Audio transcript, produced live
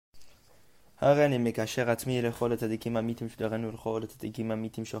הריני מקשר עצמי לכל הצדיקים האמיתים שדרנו ולכל הצדיקים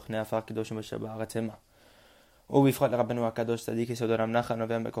האמיתים שוכני עפר קדוש ומשל בארץ המה. ובפרט לרבנו הקדוש צדיק יסוד הרב נחמן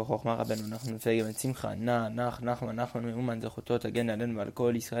נובע בכוח חוכמה רבנו נחמן פגה בן שמחה נחמן מאומן זכותו תגן עלינו ועל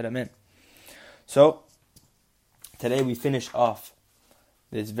כל ישראל אמן. So today we finish off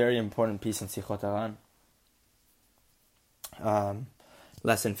this very important piece in Sichot Haran.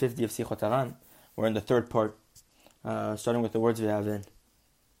 Lesson 50 of Sichot Haran. We're in the third part, starting with the words Ve'aven.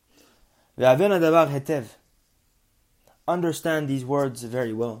 Ve'aven adavar hetev. Understand these words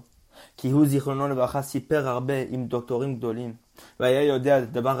very well. כי הוא זיכרונו לברכה סיפר הרבה עם דוקטורים גדולים והיה יודע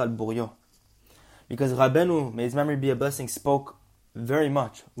דבר על בוריו. Because Rabeinu, may his memory be a blessing, spoke very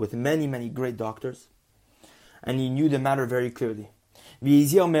much with many great doctors, and he knew the matter very clearly.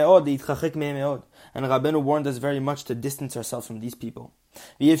 והזהיר מאוד להתרחק מהם מאוד, and Rabeinu warned us very much to distance ourselves from these people.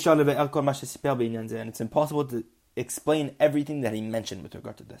 ואי אפשר לבאר כל מה שסיפר בעניין זה, and it's impossible to explain everything that he mentioned with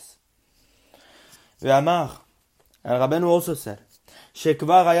regard to this. ואמר, and Rabeinu also said,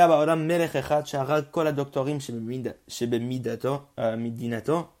 שכבר היה בעולם מלך אחד שהרג כל הדוקטורים שבמדינתו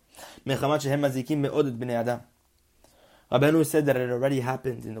מחמת שהם מזיקים מאוד את בני אדם. Rabeinu said that it already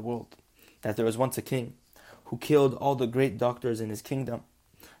happened in the world, that there was once a king who killed all the great doctors in his kingdom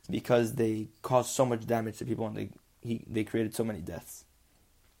because they caused so much damage to people and they created so many deaths.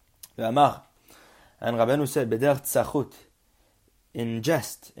 ואמר, and Rabeinu said, בדרך צחות, in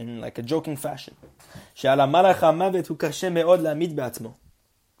jest, in like a joking fashion, שעל המלאך המוות הוא קשה מאוד להעמיד בעצמו.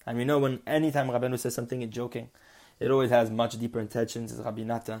 And we know when anytime Rabeinu says something in joking, it always has much deeper intentions, as Rabbi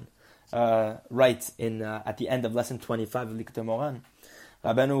Natan writes in at the end of lesson 25 of Likutei Moran.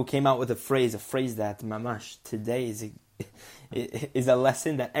 Rabeinu came out with a phrase that mamash today is a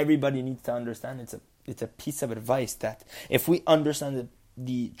lesson that everybody needs to understand. It's a piece of advice that if we understand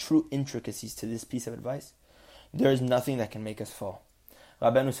the true intricacies to this piece of advice, there is nothing that can make us fall.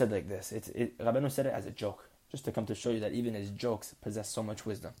 Rabeinu said like this. Rabeinu said it as a joke, just to come to show you that even his jokes possess so much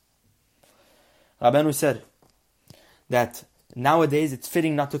wisdom. Rabeinu said that nowadays it's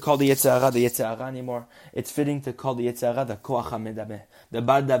fitting not to call the Yetzer Hara anymore. It's fitting to call the Yetzer Hara the Koach HaMedabeh. The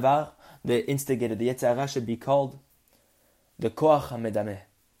Bar Davar, the instigator, the Yetzer Hara should be called the Koach HaMedabeh,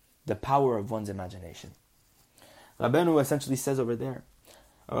 the power of one's imagination. Rabeinu essentially says over there,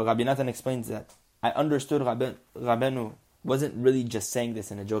 or Rabbi Natan explains that, I understood Rabeinu wasn't really just saying this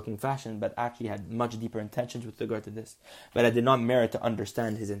in a joking fashion, but actually had much deeper intentions with regard to this. But I did not merit to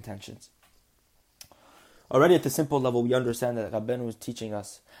understand his intentions. Already at the simple level, we understand that Rabeinu was teaching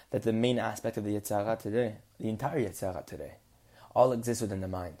us that the main aspect of the Yetzer Hara today, the entire Yetzer Hara today, all exists within the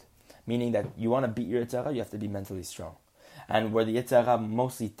mind. Meaning that you want to beat your Yetzer Hara, you have to be mentally strong. And where the Yetzer Hara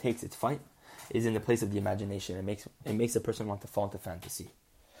mostly takes its fight is in the place of the imagination. It makes a person want to fall into fantasy.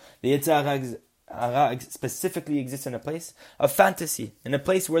 The Yetzer Hara specifically exists in a place of fantasy, in a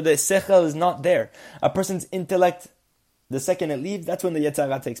place where the sechel is not there. A person's intellect, the second it leaves, that's when the Yetzer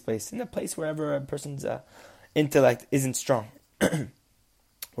Hara takes place. In a place wherever a person's intellect isn't strong,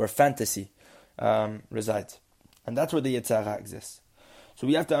 where fantasy resides. And that's where the Yetzer Hara exists. So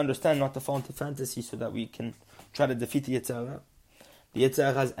we have to understand not to fall into fantasy so that we can try to defeat the Yetzer Hara. The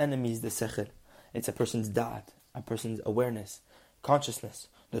Yetzer Hara's enemy is the sechel. It's a person's da'at, a person's awareness, consciousness,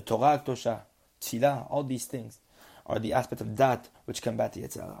 the Torah Ketosha, Tzilah, all these things are the aspect of da'at which combat the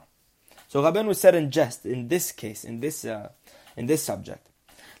Yetzer Hara. So Rabeinu said in jest, in this case, in this subject,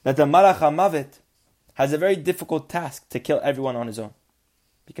 that the Malach HaMavet has a very difficult task to kill everyone on his own.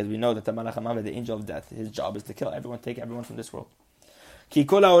 Because we know that the Malach HaMavet, the angel of death, his job is to kill everyone, take everyone from this world. The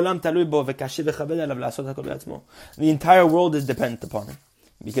entire world is dependent upon him.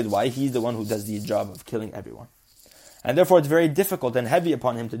 Because why? He's the one who does the job of killing everyone. And therefore it's very difficult and heavy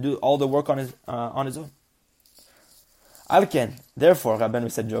upon him to do all the work on his own. Alken, therefore,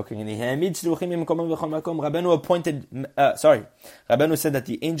 Rabeinu said jokingly, Rabeinu said that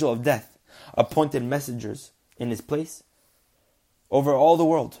the angel of death appointed messengers in his place over all the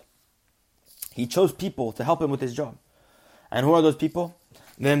world. He chose people to help him with his job. And who are those people?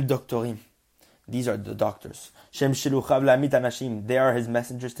 Them doktorim. These are the doctors. They are his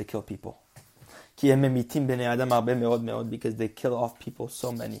messengers to kill people. Because they kill off people,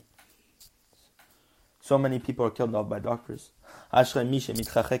 so many. So many people are killed off by doctors.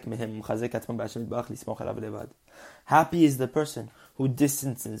 Happy is the person who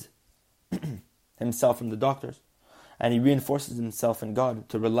distances himself from the doctors and he reinforces himself in God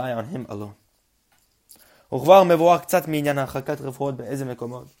to rely on him alone. And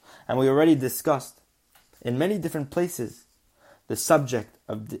we already discussed in many different places the subject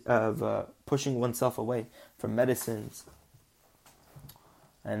of pushing oneself away from medicines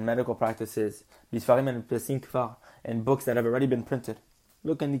and medical practices, and books that have already been printed.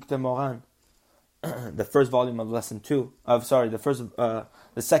 Look in Likutei Moran. the first volume of lesson 2, the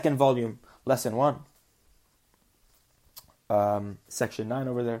second volume, lesson 1, section 9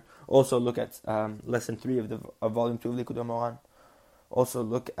 over there. Also look at lesson 3 of volume 2 of Likutei Moharan. Also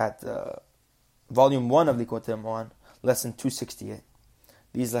look at volume 1 of Likutei Moharan, lesson 268.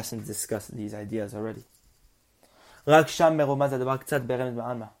 These lessons discuss these ideas already.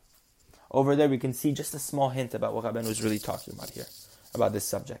 Over there we can see just a small hint about what Rabeinu is really talking about here, about this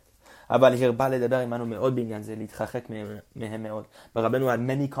subject. But Rabeinu had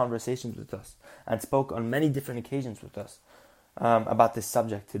many conversations with us and spoke on many different occasions with us about this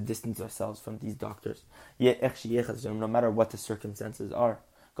subject, to distance ourselves from these doctors. No matter what the circumstances are,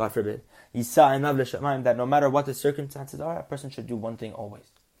 God forbid. That no matter what the circumstances are, a person should do one thing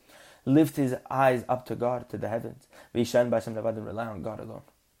always. Lift his eyes up to God, to the heavens. And rely on God alone.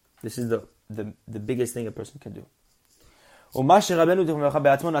 This is the biggest thing a person can do. And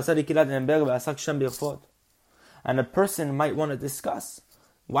a person might want to discuss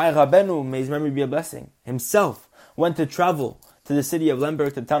why Rabeinu, may his memory be a blessing, himself went to travel to the city of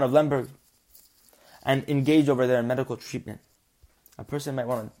Lemberg, to the town of Lemberg, and engage over there in medical treatment. A person might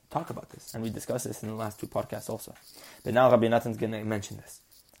want to talk about this, and we discussed this in the last 2 podcasts also. But now Rabbi Natan's going to mention this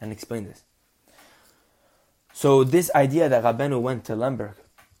and explain this. So this idea that Rabeinu went to Lemberg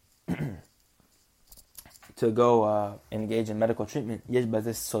to go engage in medical treatment, there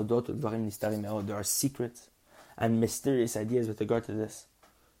are secrets and mysterious ideas with regard to this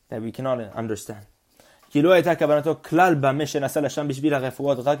that we cannot understand. Because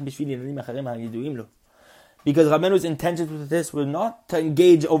Rabeinu's intentions with this were not to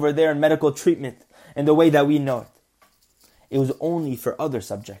engage over there in medical treatment in the way that we know it. It was only for other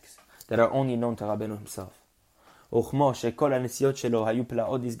subjects that are only known to Rabeinu himself.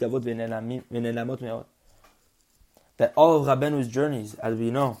 That all of Rabeinu's journeys, as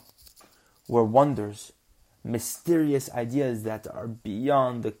we know, were wonders, mysterious ideas that are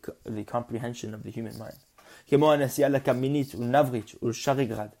beyond the comprehension of the human mind.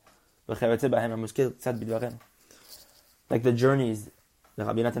 Like the journeys that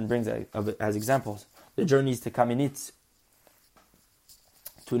Rabbi Natan brings as examples, the journeys to Kamenitz,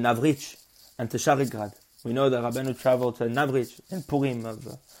 to Navrich, and to Sharigrad. We know that Rabeinu traveled to Navrich in Purim of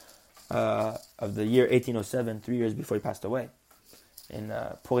the year 1807, 3 years before he passed away, in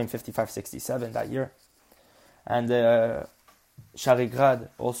Purim 55-67 that year. And Sharigrad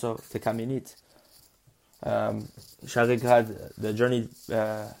also to Kamenitz. Sharigrad, the journey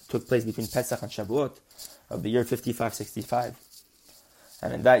took place between Pesach and Shavuot of the year 55-65.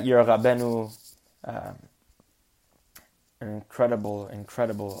 And in that year, Rabeinu, an incredible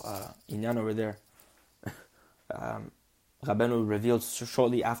inyan over there. Rabeinu revealed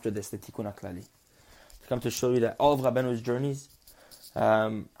shortly after this the Tikkun HaKlali, to come to show you that all of Rabeinu's journeys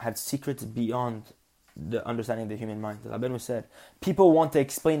had secrets beyond the understanding of the human mind. Rabeinu said, people want to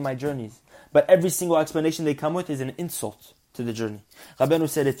explain my journeys, but every single explanation they come with is an insult to the journey. Rabeinu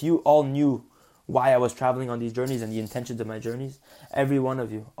said, if you all knew why I was traveling on these journeys and the intentions of my journeys, every one of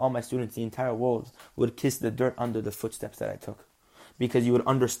you, all my students, the entire world, would kiss the dirt under the footsteps that I took. Because you would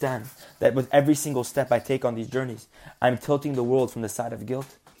understand that with every single step I take on these journeys, I'm tilting the world from the side of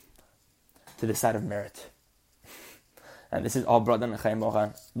guilt to the side of merit. And this is all brought down in Chayei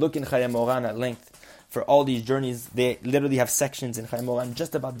Moharan. Look in Chayei Moharan at length for all these journeys. They literally have sections in Chayei Moharan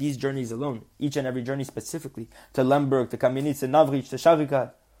just about these journeys alone. Each and every journey specifically. To Lemberg, to Kamenitz, to Navrich, to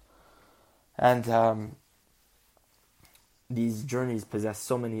Sharigrad. And these journeys possess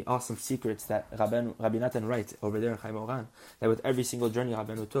so many awesome secrets that Rabbi Natan writes over there in Chayei Moharan, that with every single journey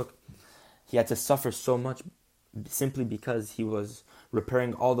Rabeinu took, he had to suffer so much simply because he was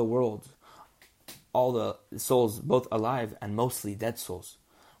repairing all the world, all the souls, both alive and mostly dead souls,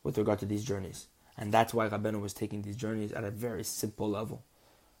 with regard to these journeys. And that's why Rabeinu was taking these journeys at a very simple level,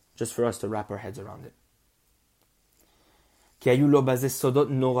 just for us to wrap our heads around it. Because with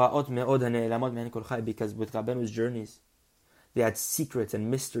Rabeinu's journeys, they had secrets and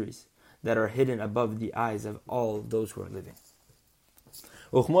mysteries that are hidden above the eyes of all those who are living.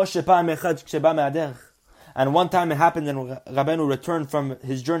 And one time it happened when Rabeinu returned from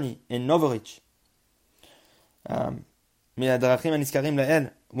his journey in Novorich. One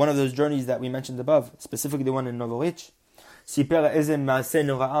of those journeys that we mentioned above, specifically the one in Novorich.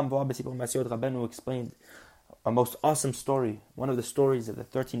 Rabeinu explained a most awesome story, one of the stories of the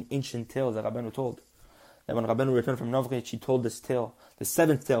 13 ancient tales that Rabeinu told. That when Rabeinu returned from Novrich, he told this tale, the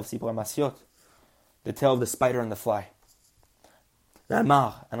 7th tale of Sipur HaMasiot, the tale of the spider and the fly. And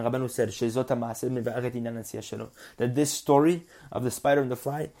Rabeinu said, that this story of the spider and the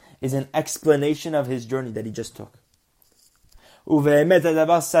fly is an explanation of his journey that he just took.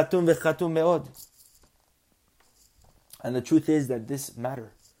 And the truth is that this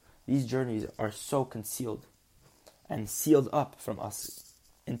matter, these journeys are so concealed and sealed up from us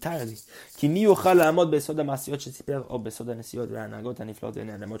entirely.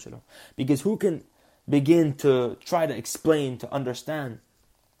 Because who can begin to try to explain, to understand,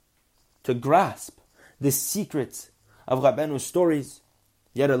 to grasp the secrets of Rabeinu's stories,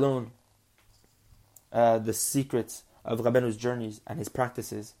 yet alone the secrets of Rabeinu's journeys and his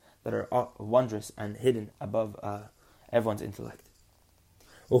practices that are wondrous and hidden above everyone's intellect.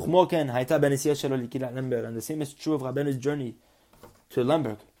 And the same is true of Rabeinu's journey to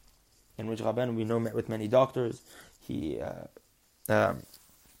Lemberg, in which Rabeinu, we know, met with many doctors. He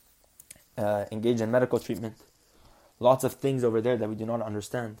engaged in medical treatment. Lots of things over there that we do not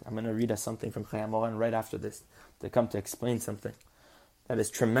understand. I'm going to read us something from Haran right after this to come to explain something that is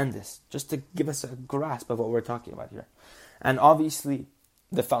tremendous, just to give us a grasp of what we're talking about here. And obviously,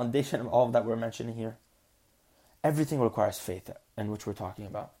 the foundation of all of that we're mentioning here, everything requires faith in which we're talking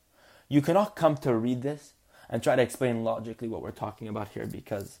about. You cannot come to read this and try to explain logically what we're talking about here,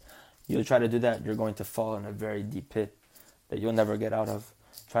 because you'll try to do that, you're going to fall in a very deep pit that you'll never get out of,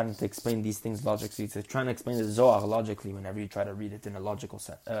 trying to explain these things logically. It's trying to explain the Zohar logically whenever you try to read it in a logical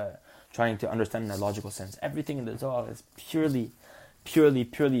sense, trying to understand in a logical sense. Everything in the Zohar is purely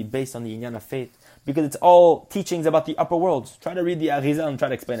based on the inyan of faith, because it's all teachings about the upper worlds. Try to read the Arizal and try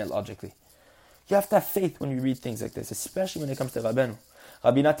to explain it logically. You have to have faith when you read things like this, especially when it comes to Rabeinu.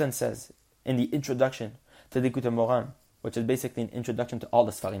 Rabbi Natan says in the introduction to Likutei Moharan, which is basically an introduction to all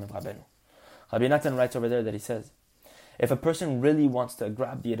the Sfarim of Rabeinu. Rabbi Natan writes over there that he says, if a person really wants to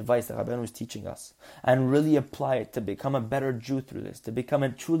grab the advice that Rabeinu is teaching us and really apply it to become a better Jew through this, to become a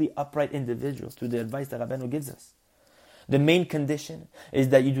truly upright individual through the advice that Rabeinu gives us, the main condition is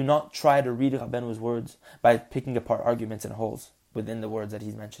that you do not try to read Rabeinu's words by picking apart arguments and holes within the words that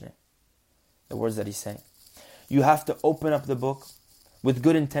he's mentioning, the words that he's saying. You have to open up the book with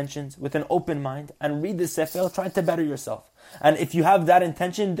good intentions, with an open mind, and read the Sefer, try to better yourself. And if you have that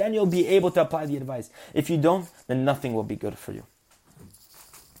intention, then you'll be able to apply the advice. If you don't, then nothing will be good for you.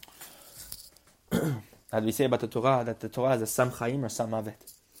 As we say about the Torah, that the Torah is a Sam Chaim or Sam Mavet.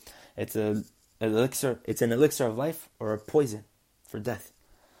 It's an elixir of life or a poison for death.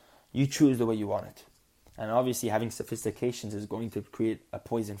 You choose the way you want it. And obviously having sophistications is going to create a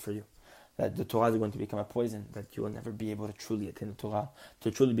poison for you. That the Torah is going to become a poison, that you will never be able to truly attain the Torah,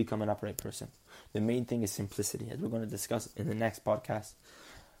 to truly become an upright person. The main thing is simplicity, as we're going to discuss in the next podcast,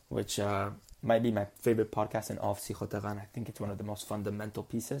 which might be my favorite podcast in all of Sichot Haran. I think it's one of the most fundamental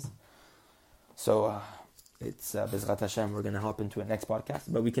pieces. So it's Bezrat Hashem, we're going to hop into it next podcast,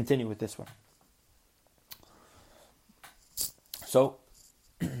 but we continue with this one. So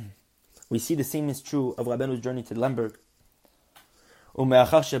we see the same is true of Rabeinu's journey to Lemberg. And the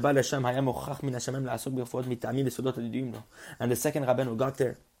second Rabeinu got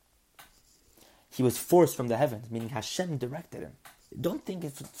there, he was forced from the heavens, meaning Hashem directed him. Don't think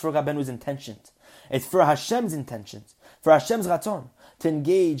it's for Rabeinu's intentions. It's for Hashem's intentions, for Hashem's ratzon, to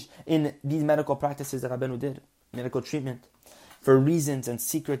engage in these medical practices that Rabeinu did, medical treatment, for reasons and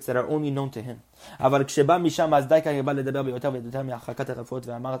secrets that are only known to him. But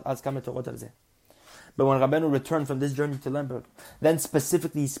when Rabeinu returned from this journey to Lemberg, then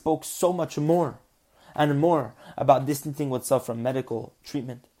specifically he spoke so much more and more about distancing oneself from medical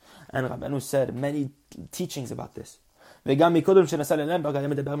treatment. And Rabeinu said many teachings about this. And before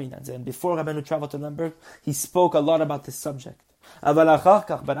Rabeinu traveled to Lemberg, he spoke a lot about this subject. But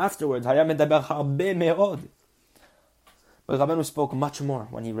afterwards, but Rabeinu spoke much more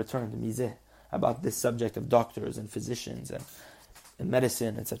when he returned to Mizeh about this subject of doctors and physicians and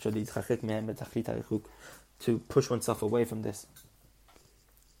medicine, etc. To push oneself away from this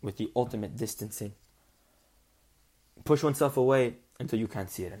with the ultimate distancing. Push oneself away until you can't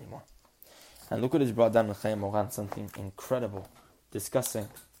see it anymore. And look what is brought down in Chayei Moran, something incredible, discussing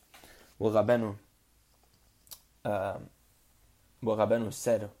what Rabeinu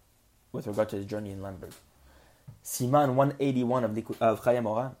said with regard to his journey in Lemberg. Siman 181 of Chayei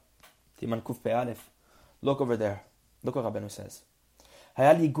Moran, Siman Kuf Pe Aleph. Look over there. Look what Rabeinu says. I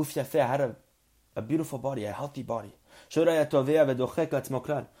had a beautiful body, a healthy body,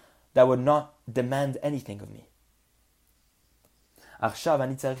 that would not demand anything of me. Now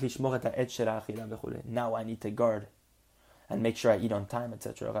I need to guard and make sure I eat on time,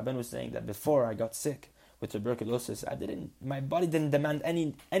 etc. Rabeinu was saying that before I got sick with tuberculosis, my body didn't demand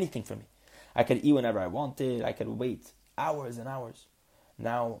anything from me. I could eat whenever I wanted, I could wait hours and hours.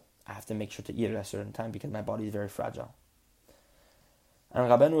 Now I have to make sure to eat at a certain time because my body is very fragile. And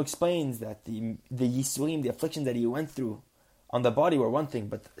Rabeinu explains that the Yisurim, the afflictions that he went through on the body were one thing,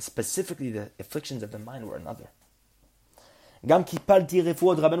 but specifically the afflictions of the mind were another. Gam kipalti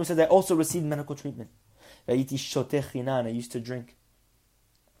refuot. Rabeinu says, I also received medical treatment. Vayiti shoteh chinan. I used to drink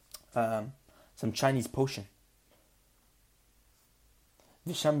some Chinese potion.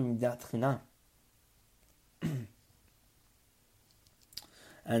 V'sham b'midat chinan.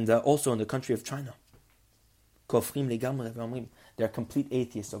 And also in the country of China. Kofrim legamre v'omrim. They're complete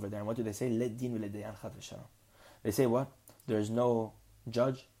atheists over there. And what do they say? Let din v'ledayan chad v'shalom. They say what? There's no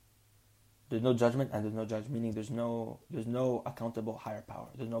judge. There's no judgment and there's no judge. Meaning there's no accountable higher power.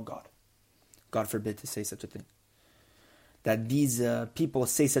 There's no God. God forbid to say such a thing. That these people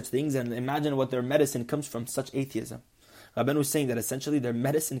say such things, and imagine what their medicine comes from, such atheism. Rabeinu is saying that essentially their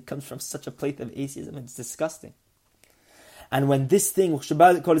medicine comes from such a plate of atheism. It's disgusting. And when this thing,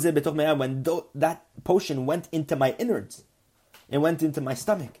 when that potion went into my innards, it went into my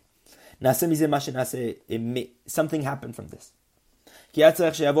stomach. Something happened from this. And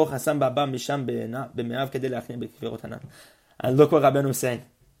look what Rabeinu is saying.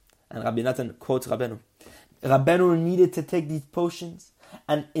 And Rabbi Natan quotes Rabeinu. Rabeinu needed to take these potions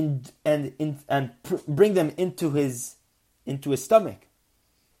and bring them into his stomach.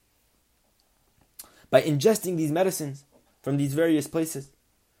 By ingesting these medicines from these various places,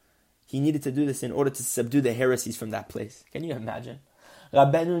 he needed to do this in order to subdue the heresies from that place. Can you imagine?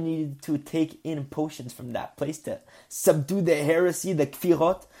 Rabeinu needed to take in potions from that place to subdue the heresy, the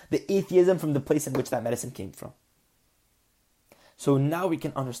kfirot, the atheism from the place in which that medicine came from. So now we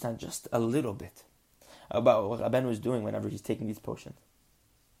can understand just a little bit about what Rabeinu is doing whenever he's taking these potions.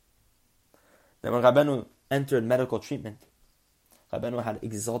 Then when Rabeinu entered medical treatment, Rabeinu had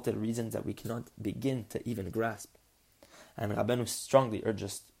exalted reasons that we cannot begin to even grasp. And Rabeinu strongly urged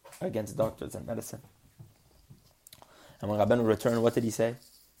us against doctors and medicine. And when Rabeinu returned, what did he say?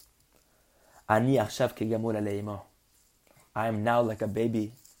 Ani achshav kegamul aleimo. I am now like a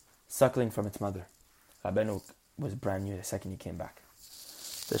baby suckling from its mother. Rabeinu was brand new the second he came back.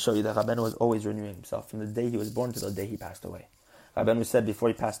 To show you that Rabeinu was always renewing himself from the day he was born to the day he passed away. Rabeinu said before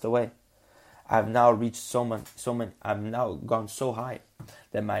he passed away, I have now reached I've now gone so high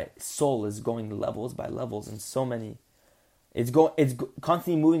that my soul is going levels by levels and so many. It's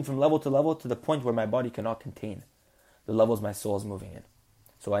constantly moving from level to the point where my body cannot contain the levels my soul is moving in.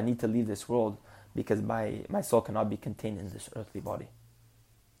 So I need to leave this world because my soul cannot be contained in this earthly body.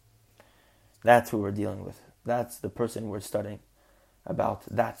 That's who we're dealing with. That's the person we're studying about.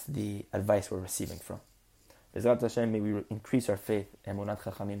 That's the advice we're receiving from. Bezrat Hashem, may we increase our faith. Emunat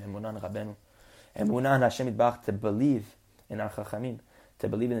Chachamim, Emunat Rabeinu. Emunat Hashem Yitbarach, to believe in our Chachamim, to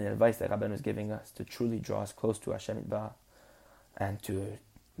believe in the advice that Rabeinu is giving us, to truly draw us close to Hashem Yitbarach, and to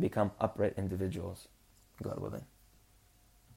become upright individuals, God willing.